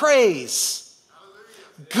your praise.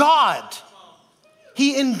 God,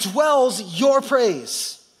 he indwells your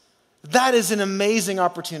praise. That is an amazing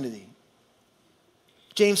opportunity.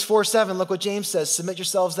 James 4:7, look what James says. Submit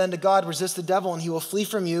yourselves then to God, resist the devil, and he will flee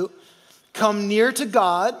from you. Come near to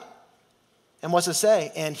God, and what's it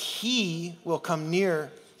say? And he will come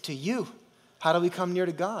near to you. How do we come near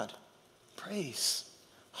to God? Praise.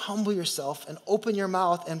 Humble yourself and open your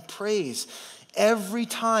mouth and praise. Every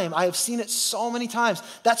time, I have seen it so many times.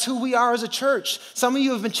 That's who we are as a church. Some of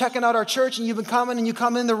you have been checking out our church and you've been coming and you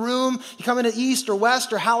come in the room, you come into East or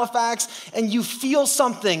West or Halifax and you feel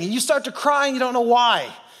something and you start to cry and you don't know why.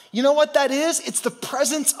 You know what that is? It's the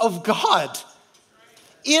presence of God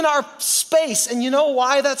in our space. And you know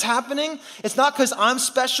why that's happening? It's not because I'm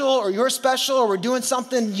special or you're special or we're doing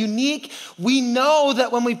something unique. We know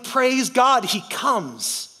that when we praise God, he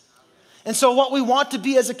comes. And so what we want to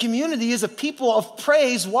be as a community is a people of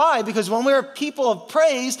praise. Why? Because when we're a people of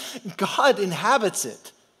praise, God inhabits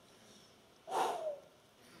it.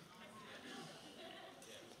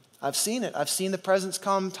 I've seen it. I've seen the presence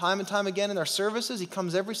come time and time again in our services. He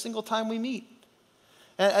comes every single time we meet.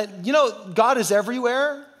 And you know, God is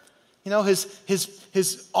everywhere. You know,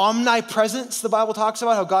 his omnipresence, the Bible talks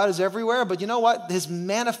about how God is everywhere. But you know what? His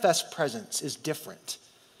manifest presence is different.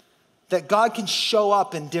 That God can show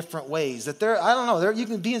up in different ways. That you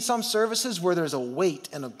can be in some services where there's a weight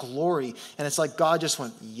and a glory, and it's like God just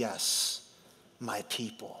went, yes, my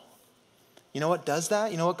people. You know what does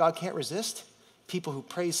that? You know what God can't resist? People who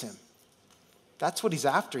praise him. That's what he's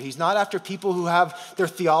after. He's not after people who have their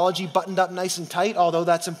theology buttoned up nice and tight, although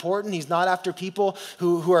that's important. He's not after people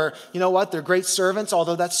who are, you know what, they're great servants,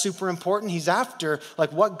 although that's super important. He's after,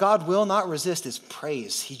 like, what God will not resist is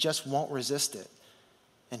praise. He just won't resist it.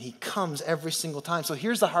 And he comes every single time. So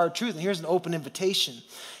here's the hard truth, and here's an open invitation.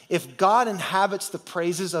 If God inhabits the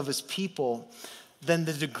praises of his people, then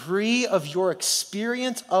the degree of your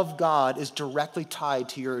experience of God is directly tied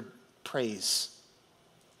to your praise.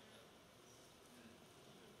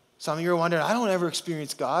 Some of you are wondering, I don't ever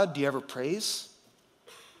experience God. Do you ever praise?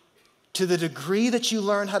 To the degree that you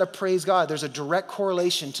learn how to praise God, there's a direct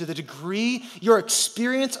correlation. To the degree your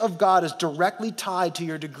experience of God is directly tied to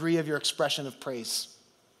your degree of your expression of praise.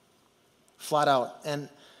 Flat out. And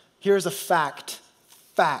here's a fact.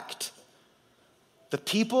 The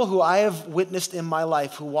people who I have witnessed in my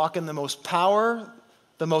life who walk in the most power,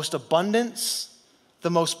 the most abundance, the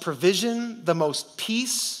most provision, the most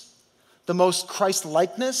peace, the most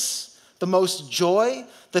Christ-likeness, the most joy,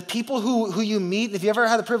 the people who you meet, if you ever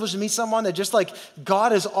had the privilege to meet someone that just like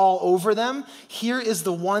God is all over them, here is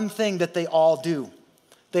the one thing that they all do.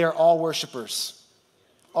 They are all worshipers.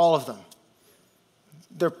 All of them.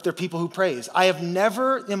 They're people who praise. I have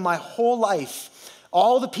never in my whole life,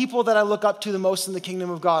 all the people that I look up to the most in the kingdom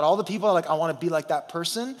of God, all the people are like, I want to be like that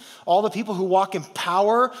person, all the people who walk in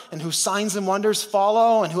power and whose signs and wonders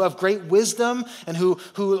follow and who have great wisdom and who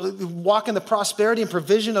walk in the prosperity and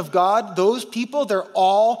provision of God, those people, they're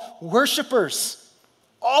all worshipers.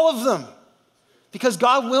 All of them. Because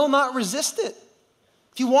God will not resist it.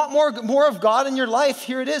 If you want more of God in your life,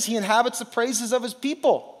 here it is. He inhabits the praises of his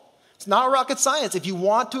people. It's not rocket science. If you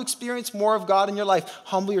want to experience more of God in your life,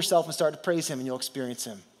 humble yourself and start to praise him and you'll experience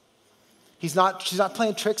him. She's not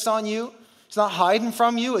playing tricks on you. He's not hiding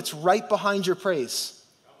from you. It's right behind your praise.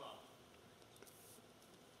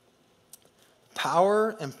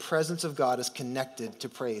 power and presence of God is connected to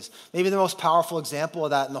praise. Maybe the most powerful example of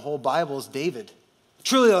that in the whole Bible is David.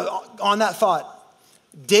 Truly, on that thought,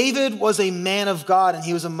 David was a man of God and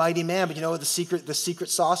he was a mighty man, but you know what the secret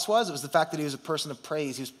sauce was? It was the fact that he was a person of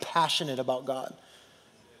praise. He was passionate about God.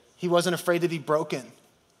 He wasn't afraid to be broken.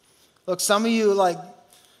 Look, some of you, let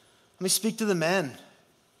me speak to the men.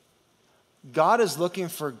 God is looking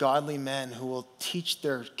for godly men who will teach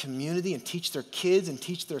their community and teach their kids and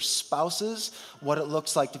teach their spouses what it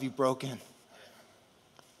looks like to be broken.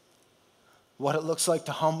 What it looks like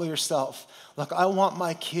to humble yourself. Look, I want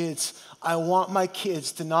my kids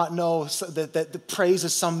to not know that the praise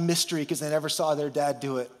is some mystery because they never saw their dad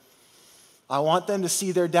do it. I want them to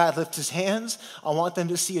see their dad lift his hands. I want them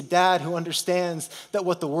to see a dad who understands that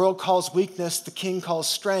what the world calls weakness, the king calls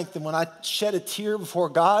strength. And when I shed a tear before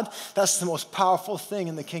God, that's the most powerful thing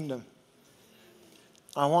in the kingdom.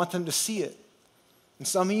 I want them to see it. And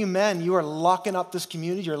some of you men, you are locking up this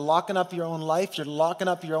community. You're locking up your own life. You're locking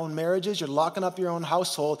up your own marriages. You're locking up your own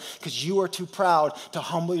household because you are too proud to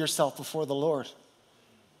humble yourself before the Lord.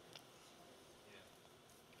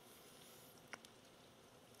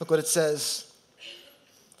 Look what it says.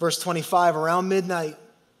 Verse 25, around midnight,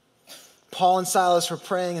 Paul and Silas were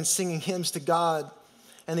praying and singing hymns to God,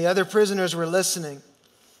 and the other prisoners were listening.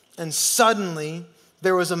 And suddenly,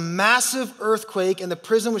 there was a massive earthquake, and the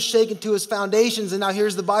prison was shaken to its foundations. And now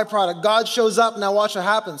here's the byproduct. God shows up, and now watch what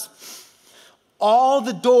happens. All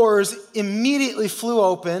the doors immediately flew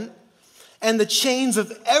open, and the chains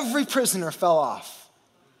of every prisoner fell off.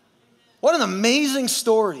 What an amazing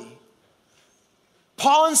story.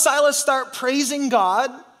 Paul and Silas start praising God.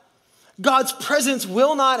 God's presence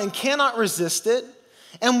will not and cannot resist it.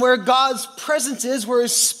 And where God's presence is, where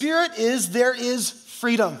his spirit is, there is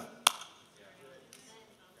freedom.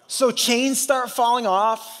 So chains start falling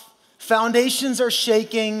off. Foundations are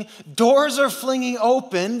shaking. Doors are flinging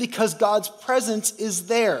open because God's presence is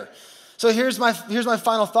there. So here's my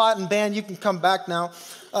final thought. And band, you can come back now.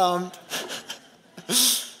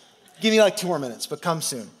 Give me 2 more minutes, but come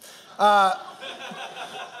soon.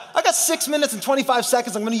 I got 6 minutes and 25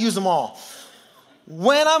 seconds. I'm going to use them all.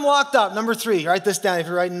 When I'm locked up, number 3, write this down if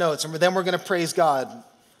you're writing notes, and then we're going to praise God.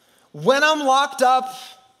 When I'm locked up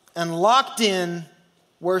and locked in,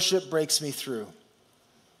 worship breaks me through.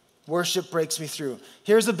 Worship breaks me through.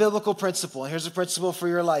 Here's a biblical principle. Here's a principle for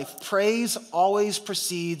your life. Praise always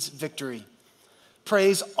precedes victory.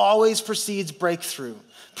 Praise always precedes breakthrough.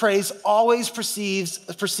 Praise always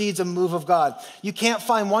precedes a move of God. You can't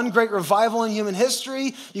find one great revival in human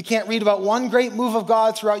history. You can't read about one great move of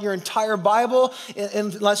God throughout your entire Bible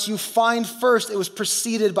unless you find first it was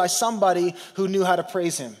preceded by somebody who knew how to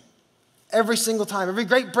praise him. Every single time. Every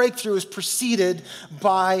great breakthrough is preceded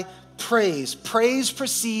by praise. Praise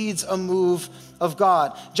precedes a move of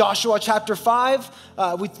God. Joshua chapter 5,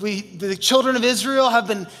 the children of Israel have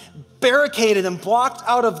been barricaded and blocked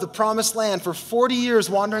out of the promised land for 40 years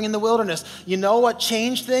wandering in the wilderness. You know what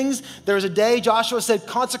changed things? There was a day Joshua said,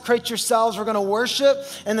 consecrate yourselves, we're going to worship,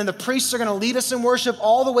 and then the priests are going to lead us in worship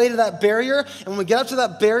all the way to that barrier, and when we get up to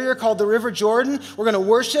that barrier called the River Jordan, we're going to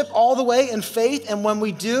worship all the way in faith, and when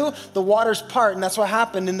we do, the waters part, and that's what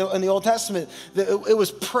happened in the Old Testament. It was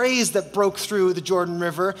praise that broke through the Jordan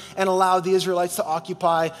River and allowed the Israelites to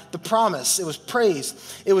occupy the promise. It was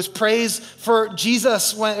praise. It was praise for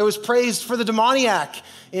Jesus when it was praised for the demoniac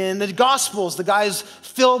in the Gospels. The guy's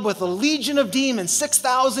filled with a legion of demons,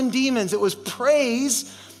 6,000 demons. It was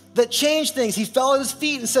praise that changed things. He fell at his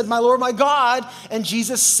feet and said, my Lord, my God, and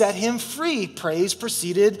Jesus set him free. Praise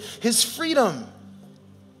preceded his freedom.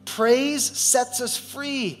 Praise sets us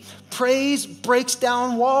free. Praise breaks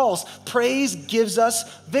down walls. Praise gives us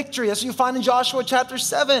victory. That's what you find in Joshua chapter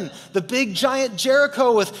 7. The big giant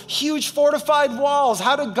Jericho with huge fortified walls.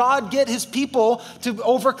 How did God get his people to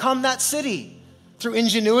overcome that city? Through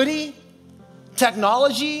ingenuity,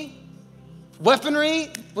 technology, weaponry?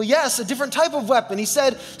 Well, yes, a different type of weapon. He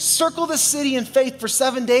said, circle the city in faith for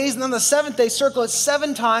 7 days, and on the 7th day, circle it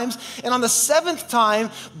 7 times, and on the 7th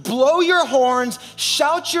time, blow your horns,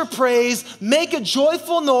 shout your praise, make a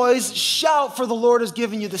joyful noise, shout, for the Lord has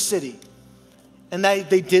given you the city. And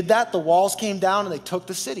they did that. The walls came down, and they took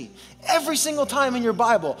the city. Every single time in your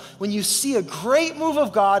Bible, when you see a great move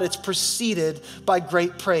of God, it's preceded by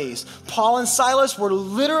great praise. Paul and Silas were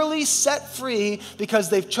literally set free because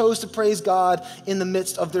they've chose to praise God in the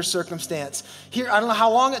midst of their circumstance. Here, I don't know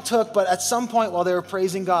how long it took, but at some point while they were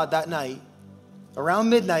praising God that night, around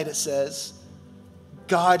midnight it says,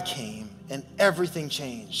 God came and everything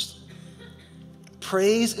changed.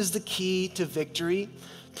 Praise is the key to victory.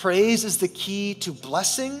 Praise is the key to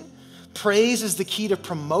blessing. Praise is the key to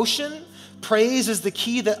promotion. Praise is the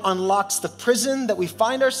key that unlocks the prison that we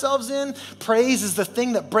find ourselves in. Praise is the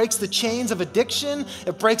thing that breaks the chains of addiction.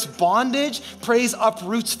 It breaks bondage. Praise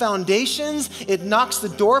uproots foundations. It knocks the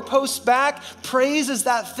doorposts back. Praise is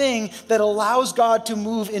that thing that allows God to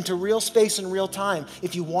move into real space and real time.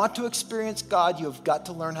 If you want to experience God, you have got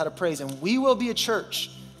to learn how to praise. And we will be a church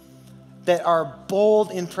that are bold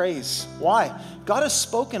in praise. Why? God has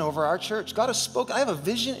spoken over our church. God has spoken. I have a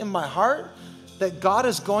vision in my heart that God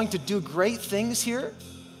is going to do great things here,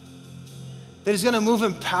 that he's going to move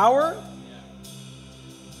in power,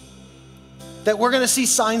 that we're going to see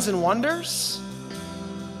signs and wonders,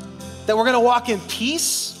 that we're going to walk in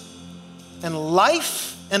peace and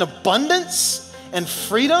life and abundance and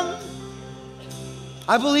freedom.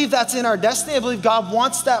 I believe that's in our destiny. I believe God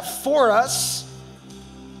wants that for us.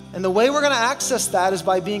 And the way we're going to access that is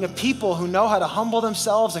by being a people who know how to humble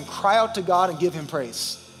themselves and cry out to God and give him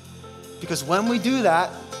praise. Because when we do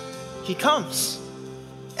that, he comes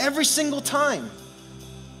every single time.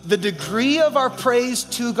 The degree of our praise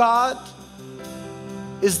to God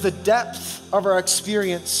is the depth of our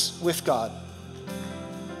experience with God.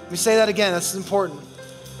 Let me say that again, that's important.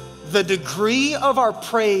 The degree of our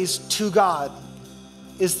praise to God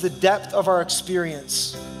is the depth of our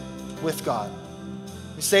experience with God.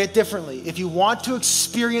 Let me say it differently. If you want to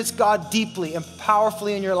experience God deeply and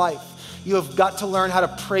powerfully in your life, you have got to learn how to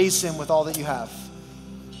praise him with all that you have.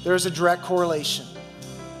 There's a direct correlation.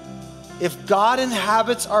 If God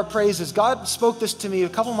inhabits our praises, God spoke this to me a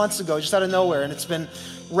couple months ago, just out of nowhere, and it's been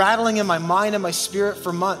rattling in my mind and my spirit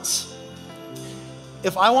for months.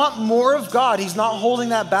 If I want more of God, he's not holding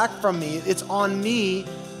that back from me. It's on me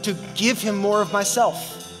to give him more of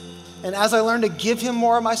myself. And as I learn to give him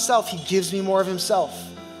more of myself, he gives me more of himself.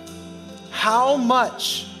 How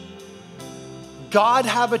much God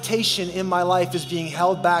habitation in my life is being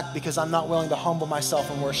held back because I'm not willing to humble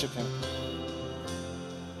myself and worship him.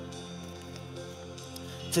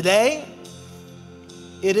 Today,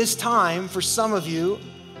 it is time for some of you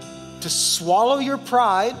to swallow your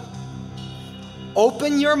pride,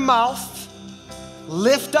 open your mouth,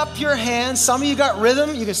 lift up your hands. Some of you got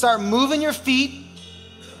rhythm. You can start moving your feet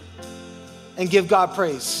and give God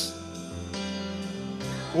praise.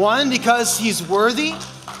 One, because he's worthy.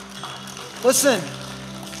 Listen,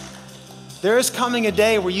 there is coming a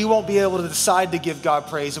day where you won't be able to decide to give God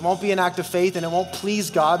praise. It won't be an act of faith and it won't please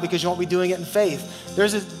God because you won't be doing it in faith.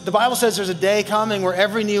 The Bible says there's a day coming where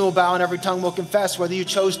every knee will bow and every tongue will confess. Whether you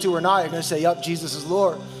chose to or not, you're going to say, yep, Jesus is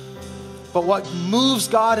Lord. But what moves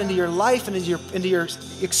God into your life and into your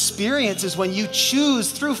experience is when you choose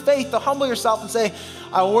through faith to humble yourself and say,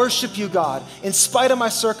 I worship you, God, in spite of my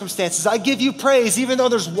circumstances. I give you praise even though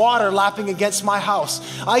there's water lapping against my house.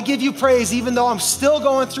 I give you praise even though I'm still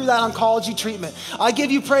going through that oncology treatment. I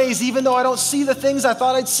give you praise even though I don't see the things I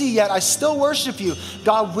thought I'd see yet. I still worship you.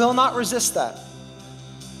 God will not resist that.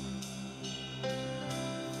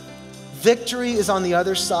 Victory is on the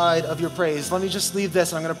other side of your praise. Let me just leave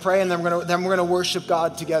this, and I'm going to pray, and then we're going to worship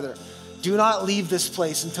God together. Do not leave this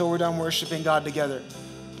place until we're done worshiping God together.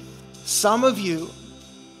 Some of you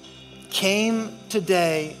came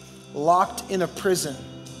today locked in a prison,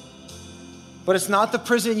 but it's not the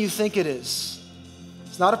prison you think it is.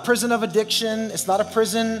 It's not a prison of addiction. It's not a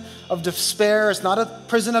prison of despair. It's not a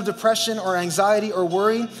prison of depression or anxiety or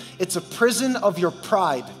worry. It's a prison of your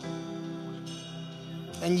pride.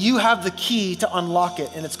 And you have the key to unlock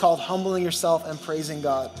it, and it's called humbling yourself and praising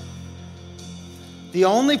God. The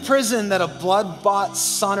only prison that a blood-bought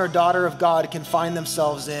son or daughter of God can find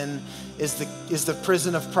themselves in is the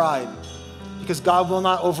prison of pride, because God will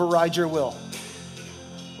not override your will.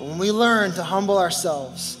 But when we learn to humble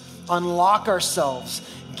ourselves, unlock ourselves,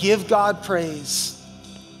 give God praise,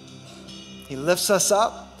 he lifts us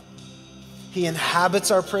up, he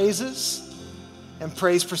inhabits our praises, and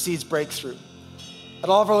praise precedes breakthrough. At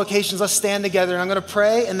all of our locations, let's stand together, and I'm going to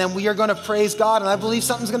pray, and then we are going to praise God, and I believe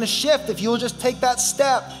something's going to shift if you will just take that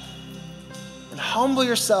step and humble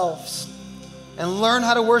yourselves and learn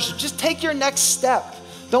how to worship. Just take your next step.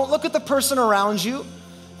 Don't look at the person around you.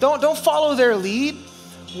 Don't follow their lead.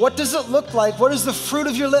 What does it look like? What does the fruit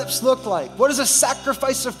of your lips look like? What does a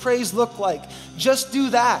sacrifice of praise look like? Just do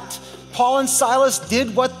that. Paul and Silas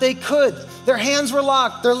did what they could. Their hands were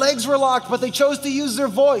locked, their legs were locked, but they chose to use their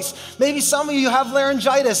voice. Maybe some of you have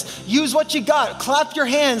laryngitis. Use what you got. Clap your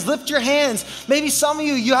hands, lift your hands. Maybe some of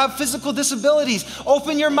you have physical disabilities.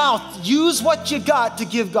 Open your mouth. Use what you got to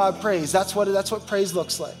give God praise. That's what praise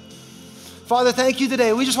looks like. Father, thank you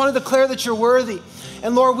today. We just want to declare that you're worthy.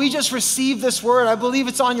 And Lord, we just received this word. I believe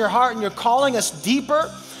it's on your heart and you're calling us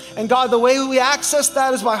deeper. And God, the way we access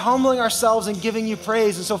that is by humbling ourselves and giving you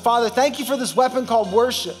praise. And so, Father, thank you for this weapon called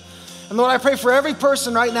worship. And Lord, I pray for every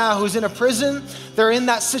person right now who's in a prison, they're in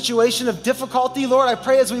that situation of difficulty. Lord, I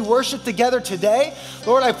pray as we worship together today,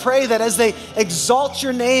 Lord, I pray that as they exalt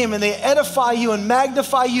your name and they edify you and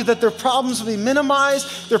magnify you, that their problems will be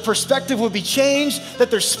minimized, their perspective will be changed,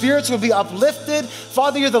 that their spirits will be uplifted.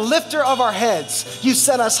 Father, you're the lifter of our heads. You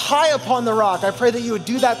set us high upon the rock. I pray that you would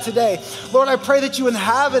do that today. Lord, I pray that you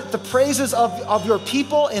inhabit the praises of your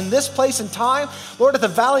people in this place and time. Lord, at the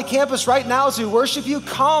Valley Campus right now as we worship you,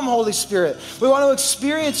 come, Holy Spirit. We want to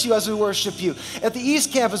experience you as we worship you. At the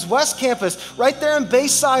East Campus, West Campus, right there in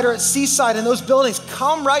Bayside or at Seaside in those buildings,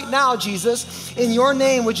 come right now, Jesus. In your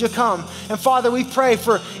name would you come? And Father, we pray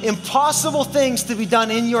for impossible things to be done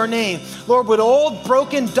in your name. Lord, would old,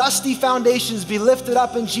 broken, dusty foundations be lifted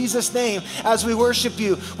up in Jesus' name as we worship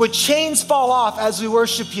you? Would chains fall off as we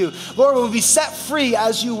worship you? Lord, would we be set free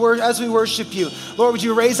as we worship you? Lord, would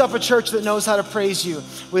you raise up a church that knows how to praise you?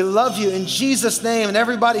 We love you in Jesus' name. And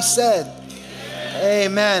everybody said,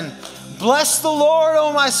 Amen. Bless the Lord,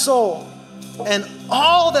 O my soul, and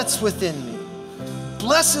all that's within me.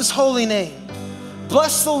 Bless his holy name.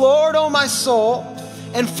 Bless the Lord, O my soul,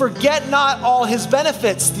 and forget not all his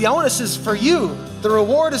benefits. The onus is for you. The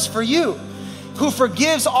reward is for you. Who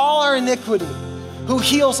forgives all our iniquity, who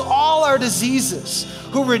heals all our diseases,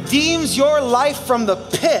 who redeems your life from the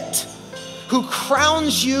pit, who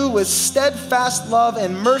crowns you with steadfast love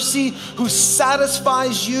and mercy, who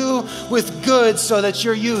satisfies you with good so that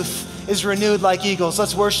your youth is renewed like eagles.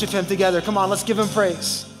 Let's worship him together. Come on, let's give him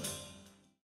praise.